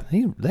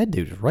 That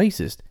dude's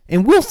racist.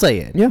 And we'll say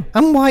it. Yeah.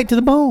 I'm white to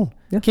the bone.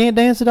 Yeah. Can't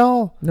dance at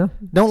all. No.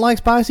 Don't like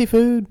spicy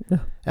food. Yeah.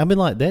 I've been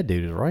like, that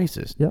dude is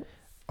racist. Yep.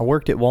 I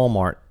worked at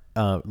Walmart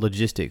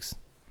logistics.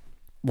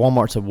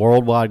 Walmart's a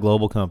worldwide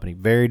global company,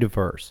 very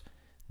diverse.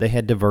 They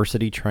had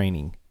diversity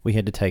training. We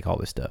had to take all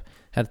this stuff.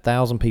 Had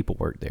 1,000 people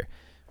work there.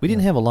 We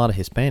didn't have a lot of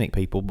Hispanic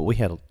people, but we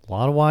had a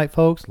lot of white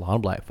folks, a lot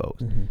of black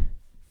folks.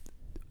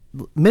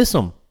 Mm-hmm. Miss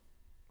them.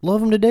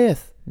 Love them to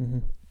death. Mm-hmm.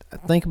 I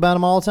think about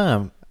them all the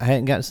time. I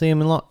hadn't got to see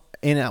them in long.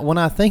 And when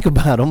I think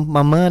about them,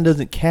 my mind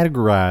doesn't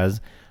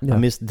categorize. Yeah. I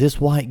miss this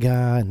white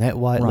guy and that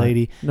white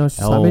lady. No, it's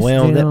just,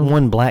 Jim, that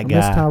one black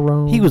guy.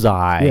 Tyrone. He was all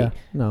right. Yeah,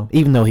 no.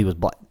 Even though he was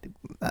black.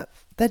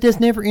 That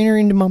just never entered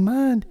into my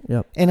mind.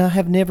 Yep. And I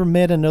have never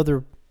met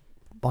another,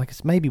 like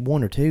it's maybe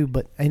 1 or 2,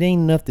 but it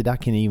ain't enough that I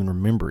can even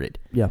remember it.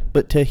 Yeah.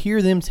 But to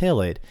hear them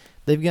tell it,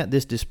 they've got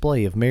this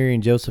display of Mary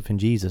and Joseph and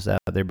Jesus out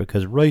there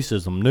because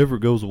racism never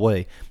goes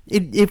away.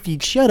 If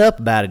you'd shut up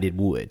about it, it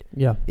would.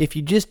 Yeah. If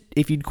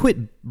you'd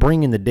quit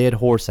bringing the dead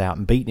horse out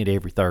and beating it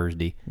every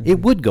Thursday,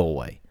 it would go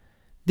away.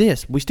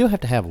 We still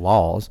have to have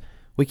laws.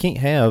 We can't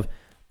have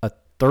a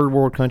third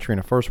world country and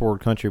a first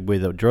world country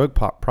with a drug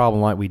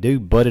problem like we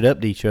do, butt it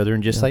up to each other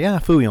and just say,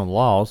 phooey on the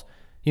laws.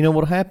 You know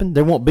what'll happen?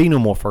 There won't be no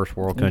more first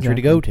world country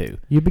to go to.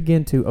 You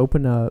begin to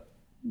open up.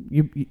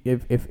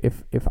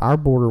 If our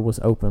border was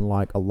open,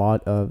 like a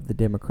lot of the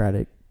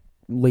Democratic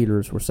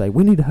leaders were saying,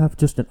 we need to have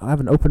have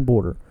an open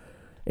border.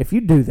 If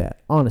you do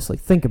that, honestly,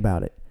 think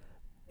about it.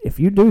 If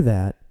you do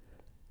that,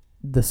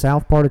 the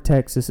south part of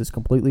Texas is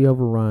completely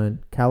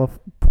overrun.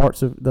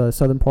 Parts of the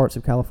southern parts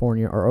of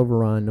California are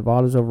overrun.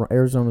 Nevada's overrun.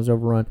 Arizona's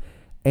overrun.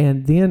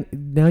 And then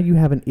now you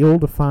have an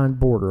ill-defined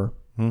border.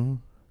 Mm-hmm.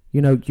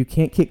 You know, you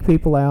can't kick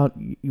people out.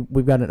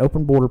 We've got an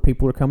open border.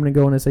 People are coming and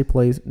going as they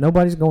please.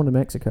 Nobody's going to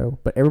Mexico,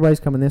 but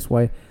everybody's coming this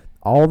way.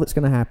 All that's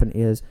going to happen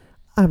is,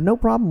 I have no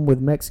problem with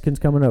Mexicans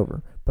coming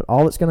over, but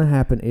all that's going to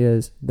happen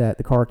is that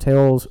the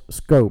cartel's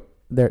scope,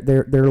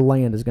 their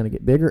land is going to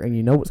get bigger, and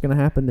you know what's going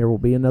to happen? There will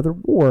be another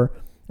war,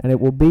 and it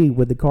will be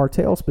with the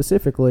cartel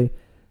specifically,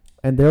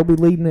 and they'll be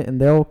leading it, and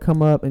they'll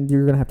come up, and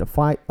you're going to have to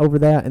fight over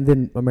that, and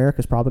then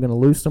America's probably going to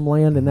lose some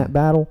land in that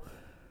battle.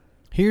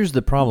 Here's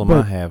the problem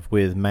I have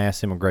with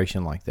mass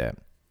immigration like that.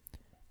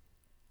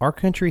 Our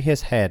country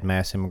has had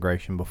mass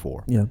immigration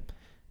before. Yeah.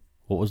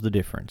 What was the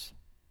difference?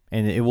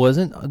 And it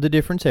wasn't the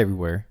difference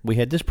everywhere. We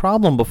had this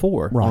problem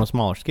before on a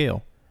smaller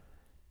scale.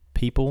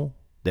 People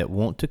that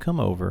want to come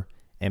over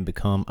and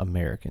become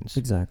Americans.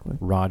 Exactly.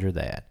 Roger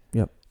that.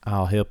 Yep.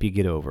 I'll help you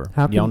get over.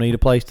 Y'all need a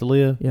place to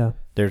live? Yeah.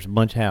 There's a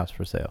bunch of houses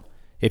for sale.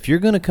 If you're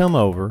going to come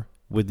over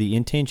with the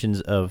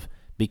intentions of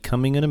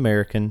becoming an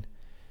American,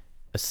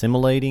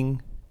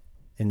 assimilating,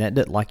 and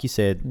that, like you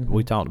said,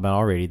 we talked about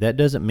already, that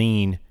doesn't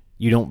mean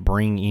you don't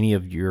bring any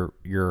of your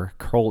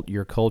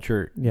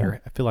culture. Yeah.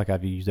 I feel like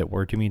I've used that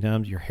word too many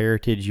times. Your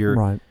heritage,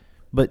 right.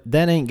 But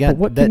that ain't got. But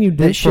what can you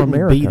do that shouldn't for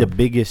America? be the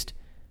biggest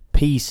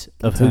piece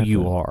of who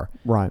you are.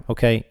 Right.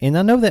 Okay. And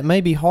I know that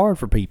may be hard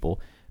for people,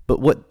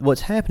 but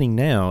what's happening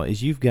now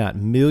is you've got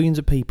millions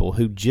of people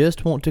who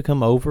just want to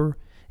come over,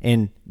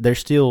 and they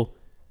still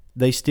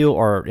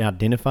are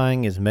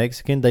identifying as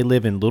Mexican. They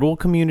live in little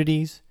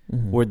communities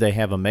where they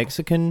have a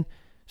Mexican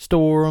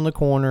store on the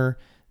corner.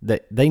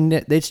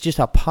 It's just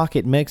a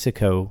pocket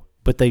Mexico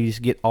but they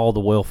just get all the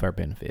welfare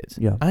benefits.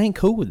 Yeah. I ain't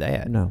cool with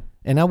that. No.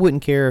 And I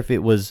wouldn't care if it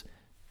was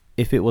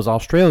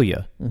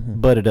Australia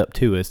butted up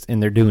to us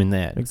and they're doing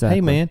that. Exactly.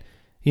 Hey, man,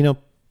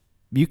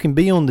 you can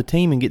be on the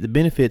team and get the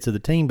benefits of the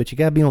team, but you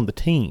got to be on the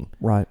team.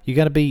 Right. You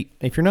got to be,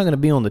 if you're not going to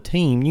be on the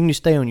team, you can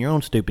just stay on your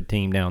own stupid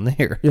team down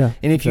there. Yeah.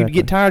 And if you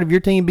get tired of your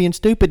team being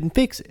stupid, then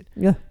fix it.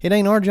 Yeah. It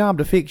ain't our job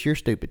to fix your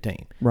stupid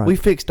team. Right. We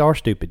fixed our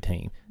stupid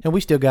team, and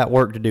we still got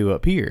work to do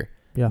up here.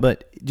 Yeah.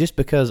 But just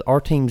because our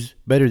team's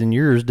better than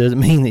yours doesn't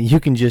mean that you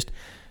can just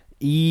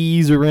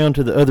ease around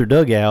to the other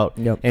dugout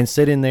and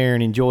sit in there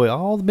and enjoy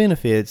all the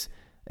benefits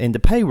and the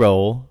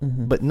payroll,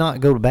 but not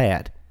go to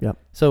bat. Yep.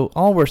 So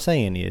all we're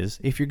saying is,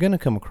 if you're going to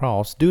come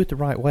across, do it the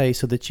right way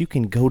so that you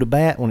can go to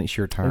bat when it's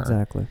your turn.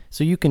 Exactly.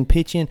 So you can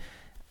pitch in.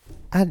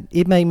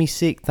 It made me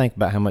sick think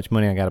about how much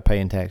money I got to pay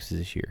in taxes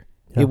this year.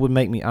 Yeah. It would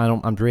make me.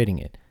 I'm dreading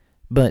it,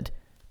 but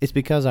it's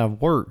because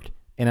I've worked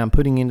and I'm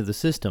putting into the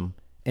system,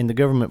 and the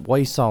government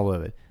wastes all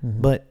of it.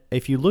 But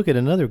if you look at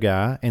another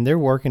guy and they're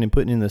working and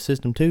putting in the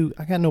system too,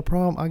 I got no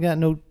problem. I got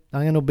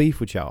no beef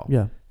with y'all.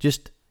 Yeah.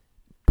 Just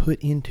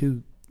put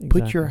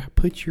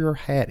your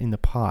hat in the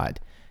pot.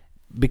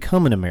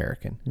 Become an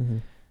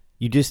American.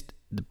 You just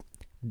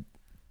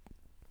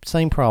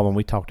same problem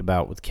we talked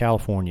about with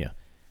California.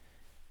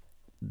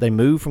 They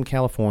move from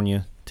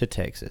California to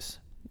Texas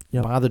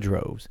by the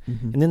droves,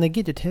 and then they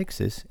get to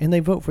Texas and they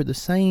vote for the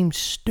same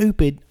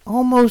stupid,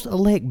 almost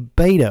elect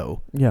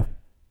Beto. Yeah.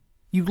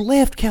 You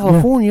left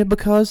California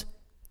because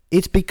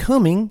it's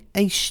becoming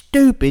a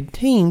stupid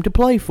team to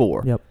play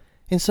for. Yep.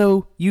 And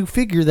so you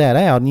figure that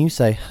out and you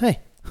say, hey,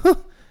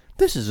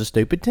 this is a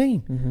stupid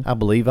team. I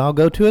believe I'll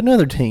go to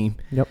another team.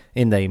 Yep.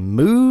 And they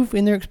move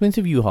in their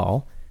expensive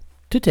U-Haul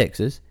to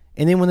Texas.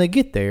 And then when they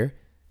get there,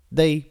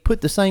 they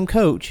put the same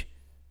coach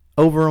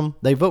over them.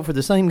 They vote for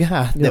the same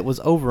guy that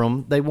was over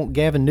them. They want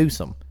Gavin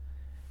Newsom.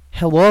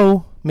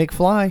 Hello,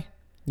 McFly.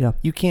 Yeah.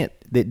 You can't.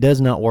 It does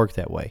not work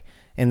that way.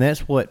 And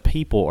that's what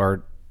people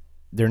are.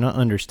 They're not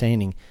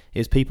understanding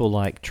is people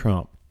like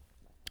Trump,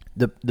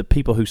 the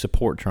people who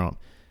support Trump.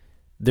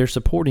 They're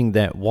supporting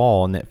that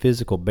wall and that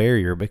physical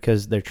barrier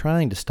because they're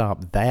trying to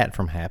stop that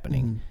from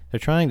happening. They're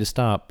trying to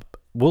stop.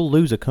 We'll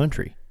lose a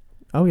country.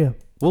 Oh, yeah.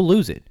 We'll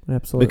lose it.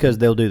 Absolutely. Because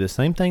they'll do the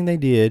same thing they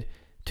did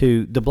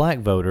to the black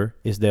voter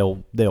is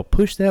they'll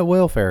push that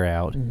welfare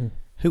out.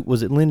 Who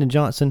was it, Lyndon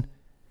Johnson?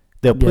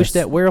 They'll push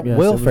that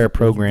welfare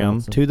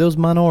program to those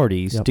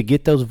minorities to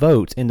get those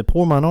votes, and the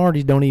poor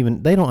minorities don't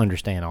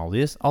understand all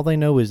this. All they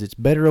know is it's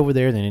better over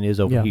there than it is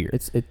over here.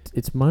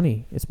 It's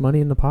money. It's money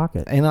in the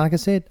pocket. And like I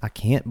said, I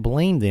can't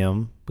blame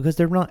them because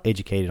they're not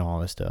educated on all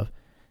this stuff.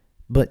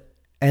 But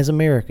as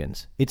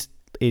Americans, it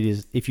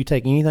is. If you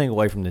take anything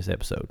away from this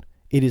episode,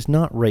 it is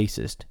not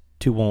racist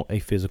to want a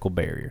physical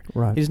barrier.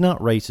 Right. It is not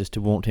racist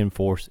to want to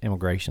enforce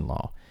immigration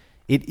law.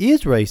 It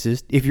is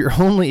racist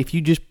if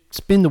you just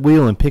spin the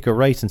wheel and pick a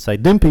race and say,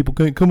 them people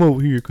can't come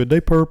over here because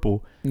they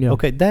purple. Yeah.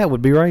 Okay, that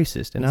would be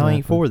racist, and I ain't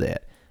Exactly. for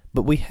that.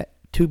 But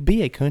to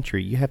be a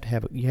country, you have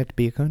to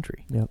be a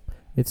country. Yep.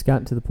 It's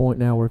gotten to the point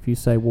now where if you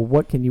say, well,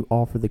 what can you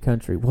offer the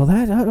country? Well,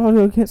 I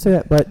can't say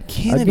that. But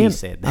Kennedy again,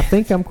 said that. I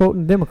think I'm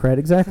quoting Democrat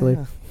exactly.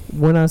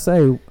 When I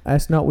say,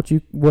 ask not what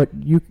your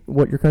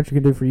country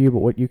can do for you, but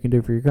what you can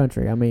do for your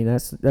country. I mean,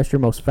 that's your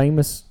most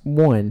famous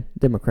one,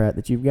 Democrat,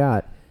 that you've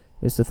got,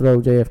 is to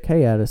throw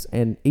JFK at us.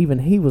 And even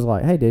he was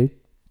like, hey, dude,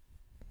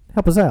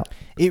 help us out.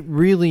 It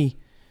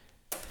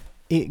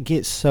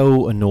gets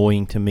so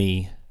annoying to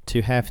me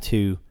to have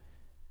to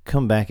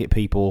come back at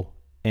people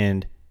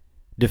and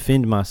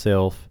defend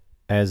myself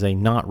as a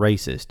not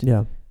racist.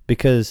 Yeah.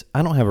 Because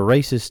I don't have a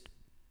racist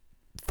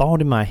thought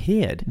in my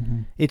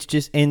head. It's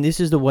just, and this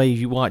is the way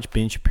you watch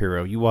Ben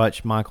Shapiro, you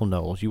watch Michael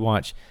Knowles, you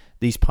watch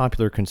these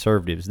popular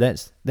conservatives.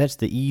 That's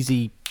the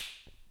easy,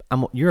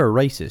 you're a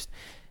racist.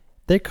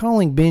 They're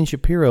calling Ben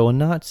Shapiro a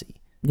Nazi.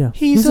 Yeah.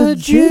 He's a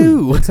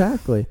Jew.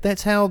 Exactly.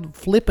 That's how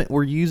flippant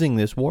we're using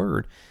this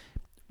word.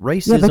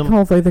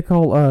 Racism. Yeah, they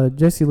call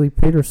Jesse Lee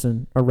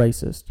Peterson a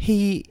racist.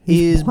 He's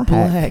He's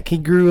black. He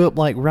grew up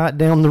like right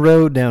down the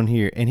road down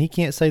here, and he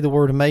can't say the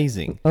word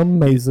amazing.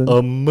 Amazing.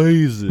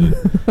 Amazing.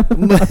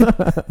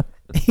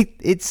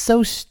 It's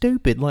so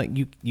stupid. Like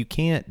you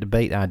can't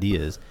debate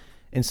ideas,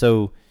 and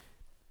so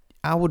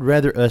I would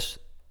rather us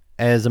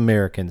as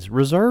Americans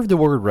reserve the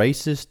word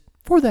racist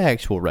for the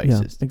actual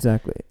racist. Yeah,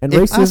 exactly. And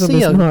If racism I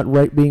see is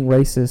not being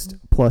racist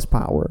plus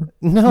power.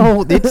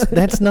 No,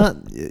 that's not.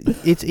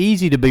 It's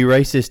easy to be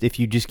racist if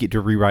you just get to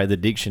rewrite the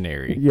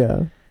dictionary.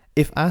 Yeah.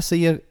 If I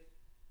see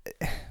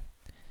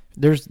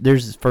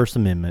there's First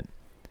Amendment,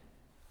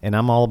 and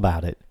I'm all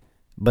about it,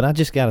 but I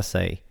just gotta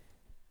say,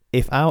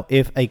 if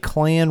a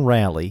Klan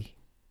rally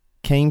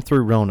came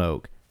through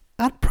Roanoke,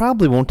 I'd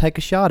probably want to take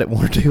a shot at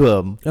one or two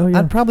of them. Oh, yeah.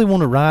 I'd probably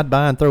want to ride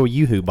by and throw a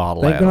Yoo-Hoo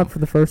bottle Thank at God them. for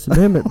the First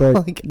Amendment, but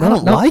Like, I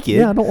don't like it.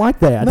 Yeah, I don't like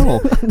that.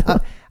 No,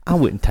 I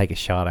wouldn't take a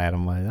shot at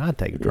them. I'd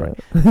take a drink.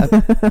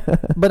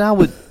 But I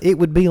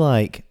would be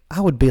like,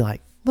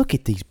 look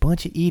at these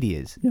bunch of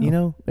idiots. Yeah. You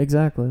know,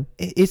 Exactly.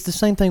 it's the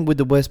same thing with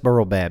the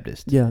Westboro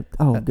Baptist. Yeah.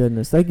 Oh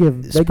goodness, they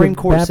give Supreme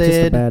Court Baptist a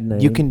said bad name.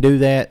 you can do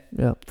that.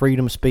 Yeah.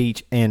 Freedom of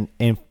speech, and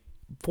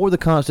for the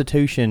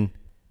Constitution,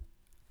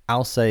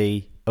 I'll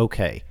say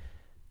okay,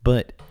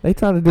 but They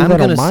try to do I'm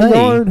that on gonna my say-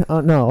 yard.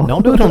 No.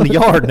 don't do it on the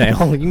yard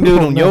now. You can do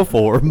it on No. your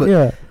floor, but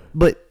Yeah.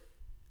 but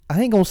I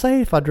ain't gonna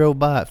say if I drove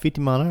by at 50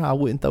 mile an hour, I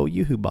wouldn't throw a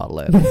Yoo-hoo bottle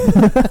at them.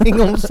 I ain't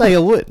gonna say I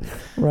wouldn't.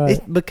 Right.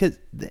 It's because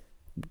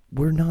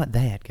we're not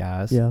that,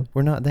 guys. Yeah.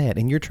 We're not that,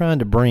 and you're trying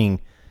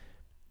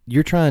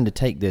to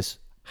take this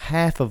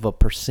half of a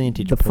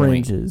percentage The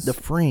point, fringes. the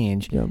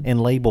fringe, Yeah.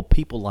 and label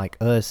people like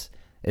us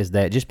as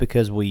that just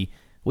because we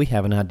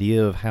have an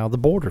idea of how the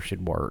border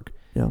should work.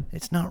 Yeah.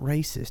 It's not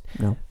racist.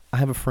 No. I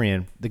have a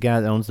friend, the guy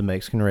that owns the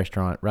Mexican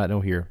restaurant right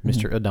over here,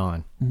 Mr.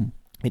 Adon. Mhm.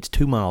 It's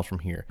 2 miles from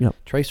here. Yep.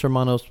 Tres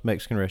Hermanos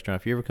Mexican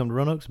Restaurant. If you ever come to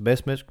Roanoke's,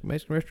 best Mexican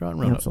restaurant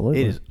in Roanoke.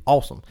 Absolutely. It is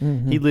awesome.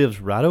 Mhm. He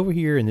lives right over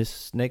here in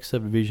this next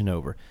subdivision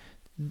over.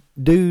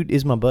 Dude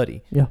is my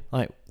buddy. Yeah.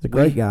 Like, He's a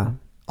great guy.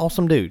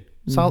 Awesome dude.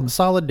 Mhm.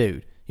 Solid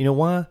dude. You know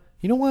why?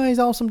 You know why he's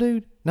awesome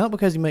dude? Not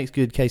because he makes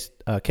good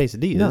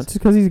quesadillas. No, just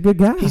because he's a good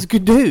guy. He's a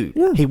good dude.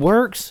 Yeah. He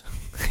works.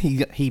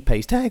 He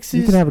pays taxes.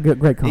 You can have a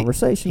great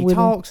conversation He with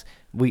talks.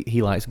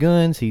 He likes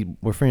guns.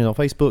 We're friends on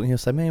Facebook, and he'll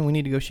say, "Man, we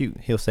need to go shoot."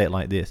 He'll say it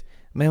like this: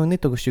 "Man, we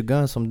need to go shoot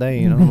guns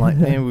someday." And I'm like,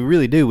 "Man, we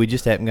really do. We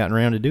just haven't gotten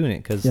around to doing it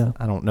because Yeah.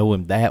 I don't know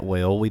him that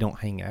well. We don't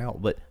hang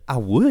out, but I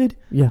would, him.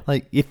 Yeah.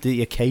 like, if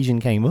the occasion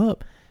came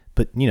up.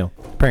 But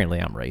apparently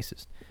I'm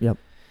racist. Yep.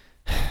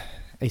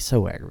 It's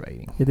so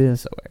aggravating. It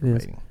is. So It is.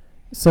 aggravating.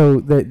 So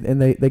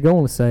they go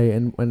on to say,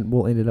 and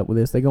we'll end it up with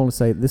this. They go on to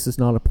say this is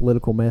not a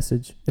political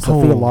message; it's a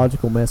Oh.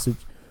 theological message.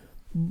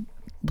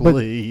 But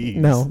Please,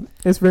 no,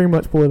 it's very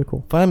much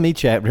political. find me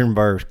chapter and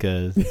verse,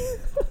 cause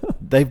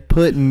they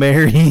put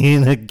Mary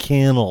in a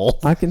kennel.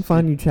 I can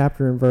find you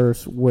chapter and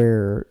verse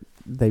where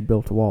they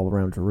built a wall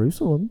around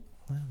Jerusalem.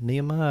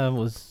 Nehemiah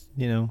was,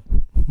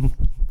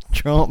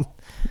 Trump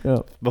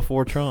Yep.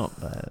 before Trump.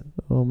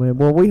 Oh man!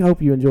 Well, we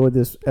hope you enjoyed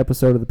this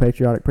episode of the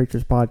Patriotic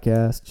Preachers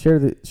Podcast.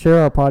 Share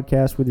our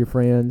podcast with your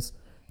friends.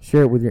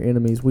 Share it with your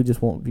enemies. We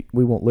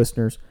want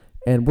listeners,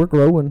 and we're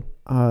growing.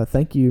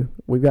 Thank you.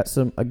 We've got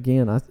some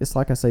again. It's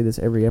like I say this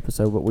every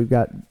episode, but we've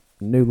got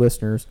new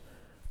listeners.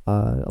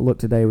 Look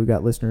today, we've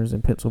got listeners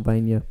in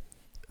Pennsylvania,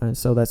 and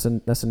so that's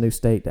a new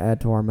state to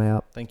add to our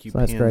map. Thank you, So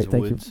that's great.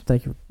 Pennswoods.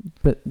 Thank you.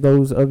 But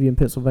those of you in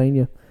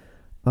Pennsylvania,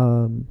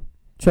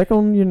 check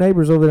on your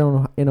neighbors over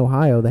there in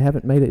Ohio. They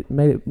haven't made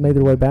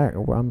their way back.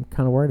 I'm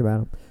kind of worried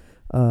about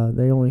them.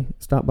 They only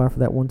stopped by for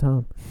that one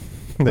time.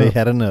 They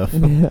had enough.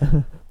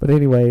 Yeah. But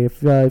anyway,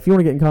 if you want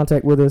to get in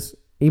contact with us,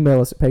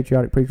 email us at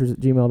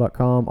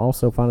patrioticpreachers@gmail.com.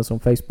 Also find us on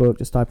Facebook.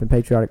 Just type in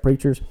Patriotic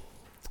Preachers.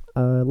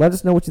 Let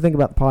us know what you think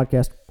about the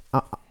podcast.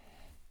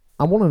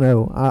 I want to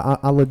know.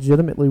 I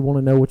legitimately want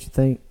to know what you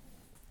think.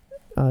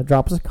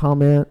 Drop us a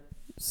comment.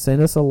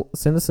 Send us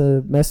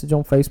a message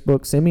on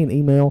Facebook. Send me an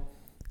email.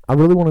 I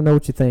really want to know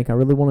what you think. I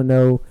really want to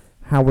know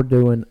how we're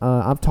doing.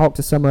 I've talked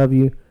to some of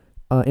you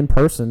in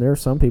person. There are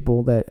some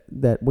people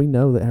that we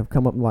know that have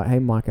come up and like, "Hey,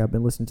 Mike, I've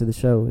been listening to the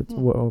show.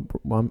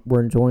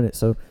 We're enjoying it."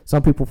 So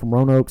some people from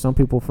Roanoke, some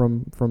people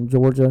from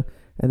Georgia,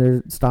 and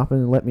they're stopping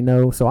and let me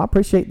know. So I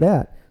appreciate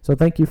that. So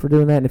thank you for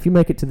doing that. And if you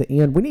make it to the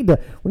end, we need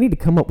to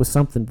come up with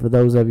something for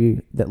those of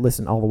you that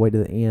listen all the way to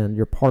the end.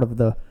 You're part of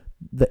the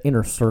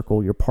inner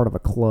circle. You're part of a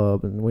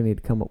club, and we need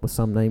to come up with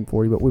some name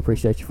for you. But we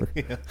appreciate you for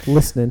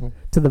listening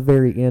to the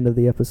very end of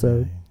the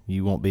episode.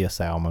 You won't be a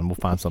salmon. We'll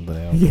find something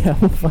else. Yeah,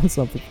 we'll find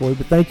something for you.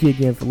 But thank you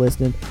again for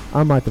listening.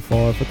 I'm Mike the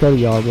Farr for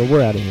Cody Yarborough.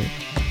 We're out of here.